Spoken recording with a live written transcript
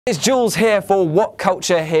It's Jules here for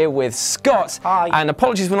Whatculture here with Scott. Hi. And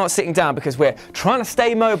apologies we're not sitting down because we're trying to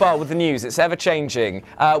stay mobile with the news. It's ever changing.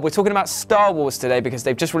 We're talking about Star Wars today because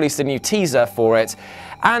they've just released a new teaser for it.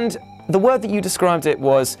 And the word that you described it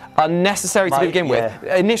was unnecessary to begin with.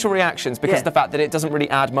 Initial reactions because of the fact that it doesn't really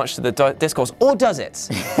add much to the discourse. Or does it?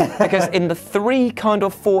 Because in the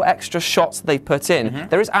four extra shots they've put in,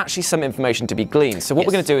 there is actually some information to be gleaned. So what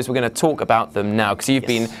we're going to do is we're going to talk about them now because you've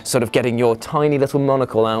been sort of getting your tiny little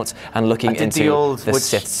monocle out and looking into the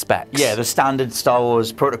Sith specs. Yeah, the standard Star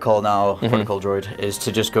Wars protocol now, protocol droid, is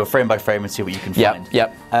to just go frame by frame and see what you can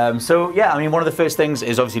find. So yeah, I mean, one of the first things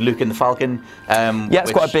is obviously Luke in the Falcon. Yeah,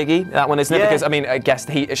 it's quite a biggie. That one, isn't it? Because I mean, I guess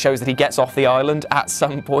it shows that he gets off the island at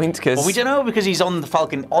some point. Because well, we don't know because he's on the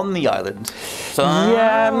Falcon on the island. So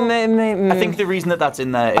yeah, I think the reason that that's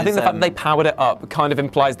in there is I think the fact that they powered it up kind of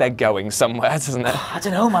implies they're going somewhere, doesn't it? I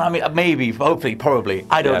don't know, man. I mean, maybe, hopefully, probably.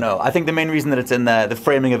 I don't know. I think the main reason that it's in there, the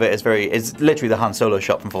framing of it is literally the Han Solo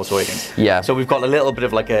shot from Force Awakens. Yeah. So we've got a little bit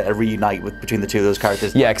of like a reunite between the two of those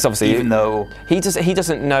characters. Yeah, because obviously, even though he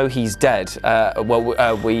doesn't know he's dead.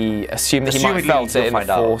 We assume that he might have felt it in the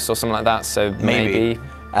Force or something like that. So maybe.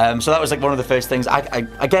 So that was like one of the first things.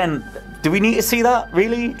 Again, do we need to see that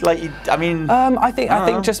really? Like, I mean, I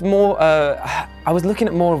think just more. I was looking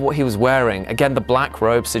at more of what he was wearing. Again, the black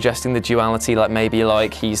robe suggesting the duality. Like maybe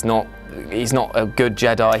like he's not a good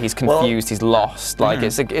Jedi. He's confused. He's lost. Like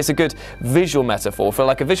it's a good visual metaphor for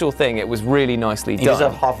like a visual thing. It was really nicely done. He does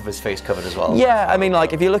have half of his face covered as well. Yeah, I mean,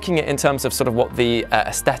 like if you're looking at in terms of sort of what the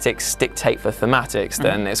aesthetics dictate for thematics,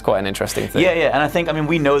 then it's quite an interesting thing. Yeah, and I think I mean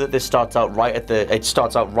we know that this starts out right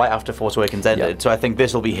after Force Awakens ended. So I think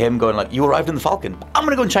this will be him going like, you arrived in the Falcon. I'm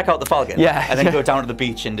gonna go and check out the Falcon. Yeah. And then go down to the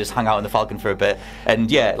beach and just hang out in the Falcon for a bit. And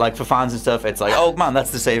yeah, like for fans and stuff, it's like, oh man,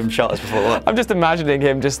 that's the same shot as before. I'm just imagining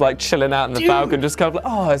him just like chilling out in the Falcon, just kind of like,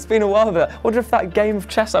 oh, it's been a while, but I wonder if that game of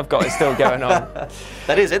chess I've got is still going on.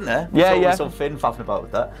 That is in there. Yeah, We saw Finn faffing about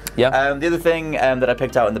with that. Yeah. The other thing that I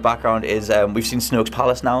picked out in the background is we've seen Snoke's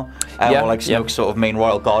palace now, or like Snoke's sort of main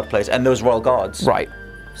royal guard place, and those royal guards. Right.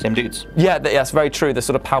 Same dudes. Yeah, that's very true. The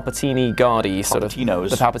sort of Palpatine guardy sort of the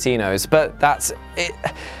Palpatinos, but that's it.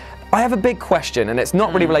 I have a big question, and it's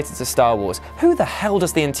not really related to Star Wars. Who the hell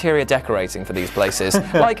does the interior decorating for these places?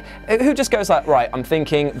 Like, who just goes like, right, I'm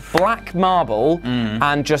thinking black marble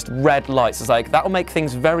and just red lights. It's like, that'll make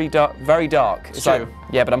things very dark, very dark. It's like,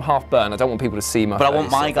 yeah, but I'm half burned. I don't want people to see my face. But I want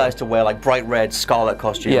my guys to wear like bright red scarlet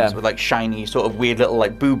costumes with like shiny, sort of weird little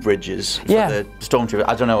like boob bridges for the stormtroopers.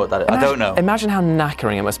 I don't know what that is. I don't know. Imagine how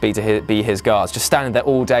knackering it must be to be his guards, just standing there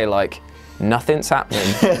all day like, nothing's happening.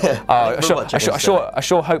 I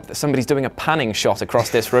sure hope that somebody's doing a panning shot across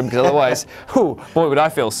this room, because otherwise, boy, would I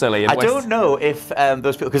feel silly. I don't know if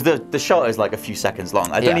those people, because the shot is like a few seconds long.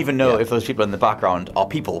 I don't even know if those people in the background are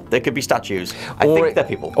people. They could be statues. I think they're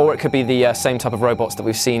people. Or it could be the same type of robots that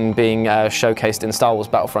we've seen being showcased in Star Wars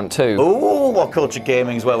Battlefront 2. Oh, Whatculture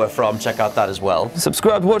Gaming is where we're from. Check out that as well.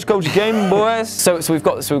 Subscribe to Whatculture Gaming, boys. So we've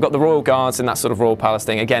got the Royal Guards in that sort of Royal Palace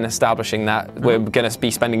thing. Again, establishing that we're going to be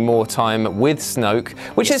spending more time with Snoke,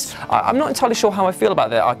 which is, I'm not entirely sure how I feel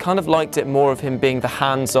about that. I kind of liked it more of him being the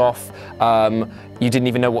hands-off, you didn't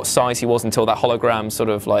even know what size he was until that hologram sort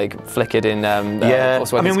of like flickered in. I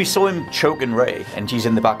mean, we saw him choking Rey, and she's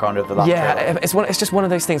in the background of the last trailer. It's just one of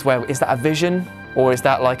those things where, is that a vision? Or is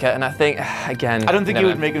that like and I think, again... I don't think he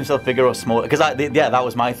would make himself bigger or smaller, because that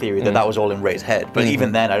was my theory, that was all in Rey's head. But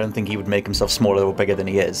even then, I don't think he would make himself smaller or bigger than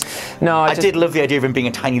he is. No, I did love the idea of him being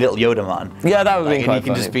a tiny little Yoda man. Yeah, that would be quite funny. And he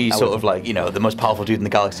can just be sort of like, you know, the most powerful dude in the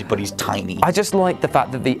galaxy, but he's tiny. I just like the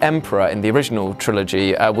fact that the Emperor in the original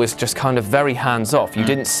trilogy was just kind of very hands-off. You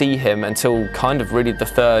didn't see him until kind of really the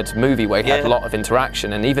third movie, where he had a lot of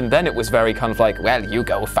interaction, and even then it was very kind of like, well, you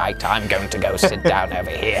go fight, I'm going to go sit down over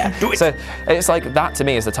here. So it's like, that to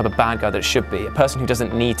me is the type of bad guy that it should be, a person who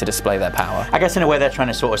doesn't need to display their power. I guess in a way they're trying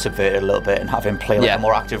to sort of subvert it a little bit and have him play like a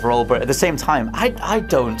more active role, but at the same time,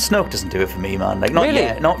 Snoke doesn't do it for me, man. Like, not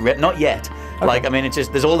yet. Not yet. Okay. Like, I mean, it's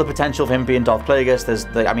just, there's all the potential of him being Darth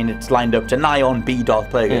Plagueis. I mean, it's lined up to nigh on be Darth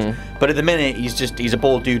Plagueis. But at the minute, he's a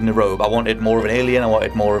bald dude in a robe. I wanted more of an alien. I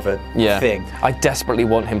wanted more of a thing. I desperately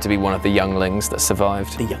want him to be one of the younglings that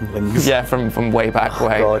survived. The younglings. Yeah, from way back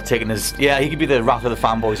way. God, taking his, he could be the wrath of the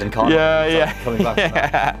fanboys in Con. Coming back from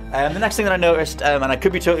that. The next thing that I noticed, and I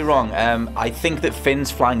could be totally wrong, I think that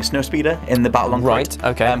Finn's flying a snowspeeder in the battle on Right,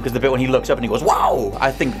 okay. Because the bit when he looks up and he goes, wow,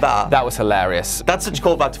 I think that. That was hilarious. That's such a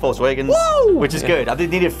callback to Force Awakens. Whoa! woo! Which is good. I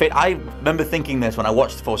didn't need a fit. I remember thinking this when I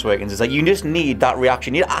watched The Force Awakens. It's like, you just need that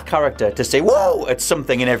reaction. You need a character to say, whoa, it's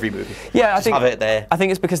something in every movie. Yeah, I think have it there. I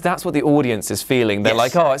think it's because that's what the audience is feeling. They're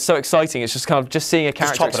like, oh, it's so exciting. It's just kind of just seeing a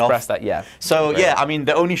character express that. Yeah. So yeah, I mean,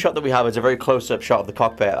 the only shot that we have is a very close-up shot of the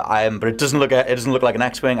cockpit. But it doesn't look like an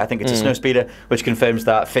X-wing. I think it's a snowspeeder, which confirms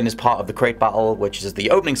that Finn is part of the crate battle, which is the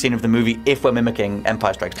opening scene of the movie. If we're mimicking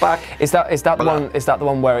Empire Strikes Back, is that the one? Is that the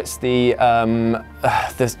one where it's the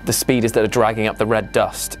speeders that are dragging up the red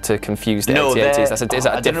dust to confuse the AT-ATs? Is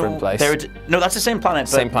that a different place? No, that's the same planet.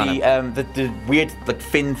 Same planet. The weird like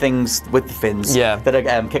fin things with the fins that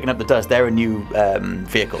are kicking up the dust. They're a new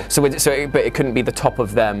vehicle. But it couldn't be the top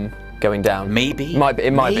of them going down. Maybe. It might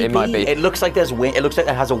be. It looks like there's wing. It looks like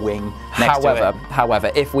it has a wing next to it.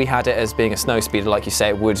 However, if we had it as being a snowspeeder, like you say,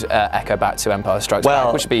 it would echo back to Empire Strikes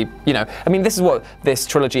Back, which would be, I mean, this is what this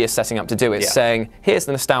trilogy is setting up to do. It's saying, here's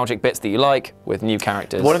the nostalgic bits that you like with new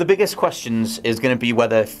characters. One of the biggest questions is going to be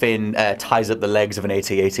whether Finn ties up the legs of an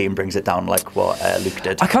AT-AT and brings it down like what Luke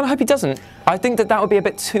did. I kind of hope he doesn't. I think that would be a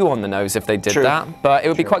bit too on the nose if they did that, but it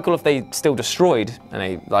would be quite cool if they still destroyed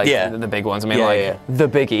the big ones. I mean, the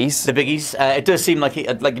biggies. The biggies. It does seem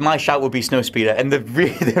like my shout would be snowspeeder, and the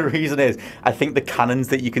reason is I think the cannons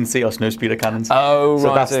that you can see are snowspeeder cannons. Oh,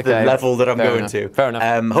 so that's the level that I'm going to. Fair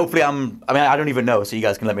enough. Hopefully, I mean, I don't even know, so you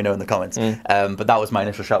guys can let me know in the comments. But that was my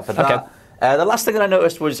initial shout for that. The last thing that I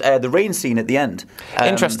noticed was the rain scene at the end.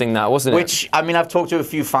 Interesting, that wasn't it? Which, I mean, I've talked to a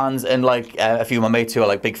few fans and like a few of my mates who are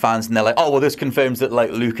like big fans, and they're like, "Oh, well, this confirms that like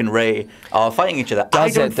Luke and Rey are fighting each other." I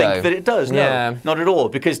don't think that it does. No, not at all.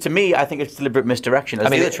 Because to me, I think it's deliberate misdirection. As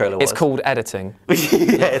the other trailer was. It's called editing.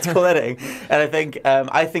 Yeah, it's called editing. And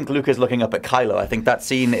I think Luke is looking up at Kylo. I think that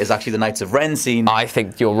scene is actually the Knights of Ren scene. I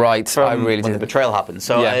think you're right. I really do. When the betrayal happens.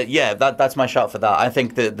 So that's my shout for that. I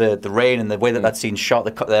think the rain and the way that scene's shot,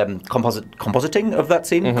 the compositing of that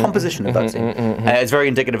scene, composition of that scene, is very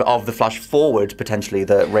indicative of the flash forward potentially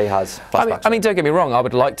that Rey has. I mean, don't get me wrong. I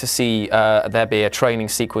would like to see there be a training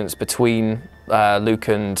sequence between Luke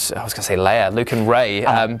and Luke and Rey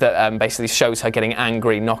that basically shows her getting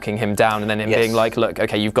angry, knocking him down, and then him being like, "Look,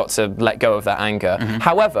 okay, you've got to let go of that anger."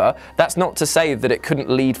 However, that's not to say that it couldn't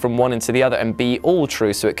lead from one into the other and be all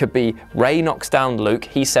true. So it could be Rey knocks down Luke,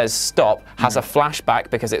 he says stop, has a flashback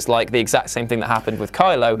because it's like the exact same thing that happened with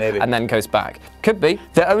Kylo, and then goes back. Could be.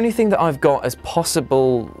 The only thing that I've got as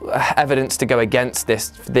possible evidence to go against this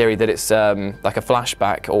theory that it's like a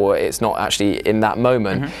flashback or it's not actually in that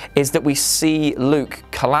moment is that we see Luke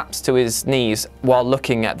collapse to his knees while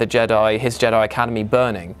looking at his Jedi Academy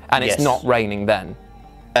burning, and it's not raining then.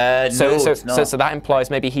 So that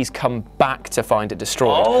implies maybe he's come back to find it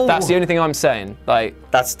destroyed. Oh. That's the only thing I'm saying. Like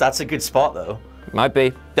that's a good spot though. Might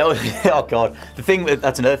be. Oh god.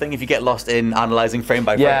 That's another thing. If you get lost in analysing frame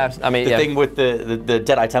by frame. I mean, the thing with the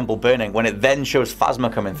Jedi Temple burning, when it then shows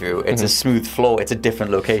Phasma coming through, it's a smooth floor. It's a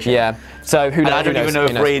different location. Yeah. So who knows? I don't even know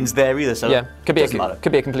if Rey's there either. So could be a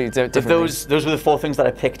completely different. But those were the four things that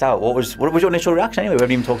I picked out. What was your initial reaction anyway? We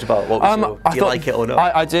haven't even talked about what was do you like it or not?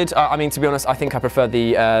 I did. I mean, to be honest, I think I prefer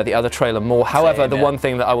the other trailer more. However, the one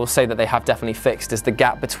thing that I will say that they have definitely fixed is the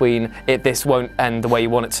gap between this won't end the way you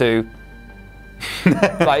want it to.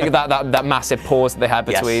 Like that massive pause that they had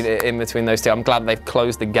in between those two. I'm glad they've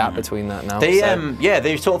closed the gap between that now.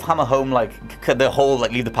 They sort of hammer home like the whole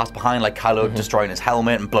leave the past behind, like Kylo destroying his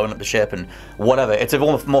helmet and blowing up the ship and whatever. It's a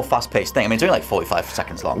more fast-paced thing. I mean, it's only like 45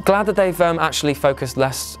 seconds long. Glad that they've actually focused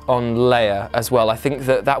less on Leia as well. I think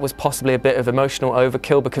that was possibly a bit of emotional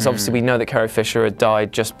overkill because obviously we know that Carrie Fisher had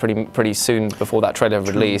died just pretty soon before that trailer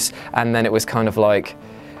release, and then it was kind of like,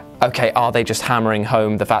 okay, are they just hammering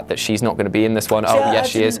home the fact that she's not going to be in this one? Oh, yes,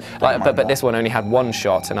 she is. But this one only had one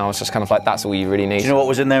shot, and I was just kind of like, that's all you really need. Do you know what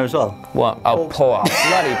was in there as well? What? Oh, poor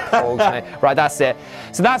bloody Porgs. Right, that's it.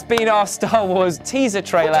 So that's been our Star Wars teaser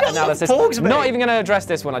trailer analysis. Not even going to address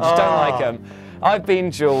this one. I just don't like them. I've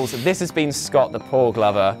been Jules. This has been Scott, the Porg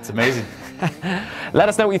lover. It's amazing. Let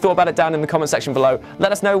us know what you thought about it down in the comment section below.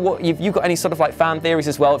 Let us know what you've got any sort of like fan theories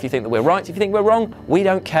as well. If you think that we're right, if you think we're wrong, we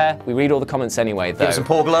don't care. We read all the comments anyway, though. Give us some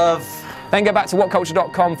Porg love. Then go back to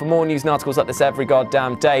whatculture.com for more news and articles like this every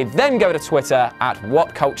goddamn day. Then go to Twitter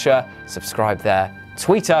 @whatculture. Subscribe there.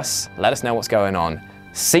 Tweet us. Let us know what's going on.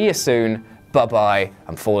 See you soon. Bye-bye.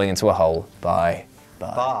 I'm falling into a hole. Bye. Bye.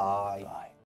 Bye.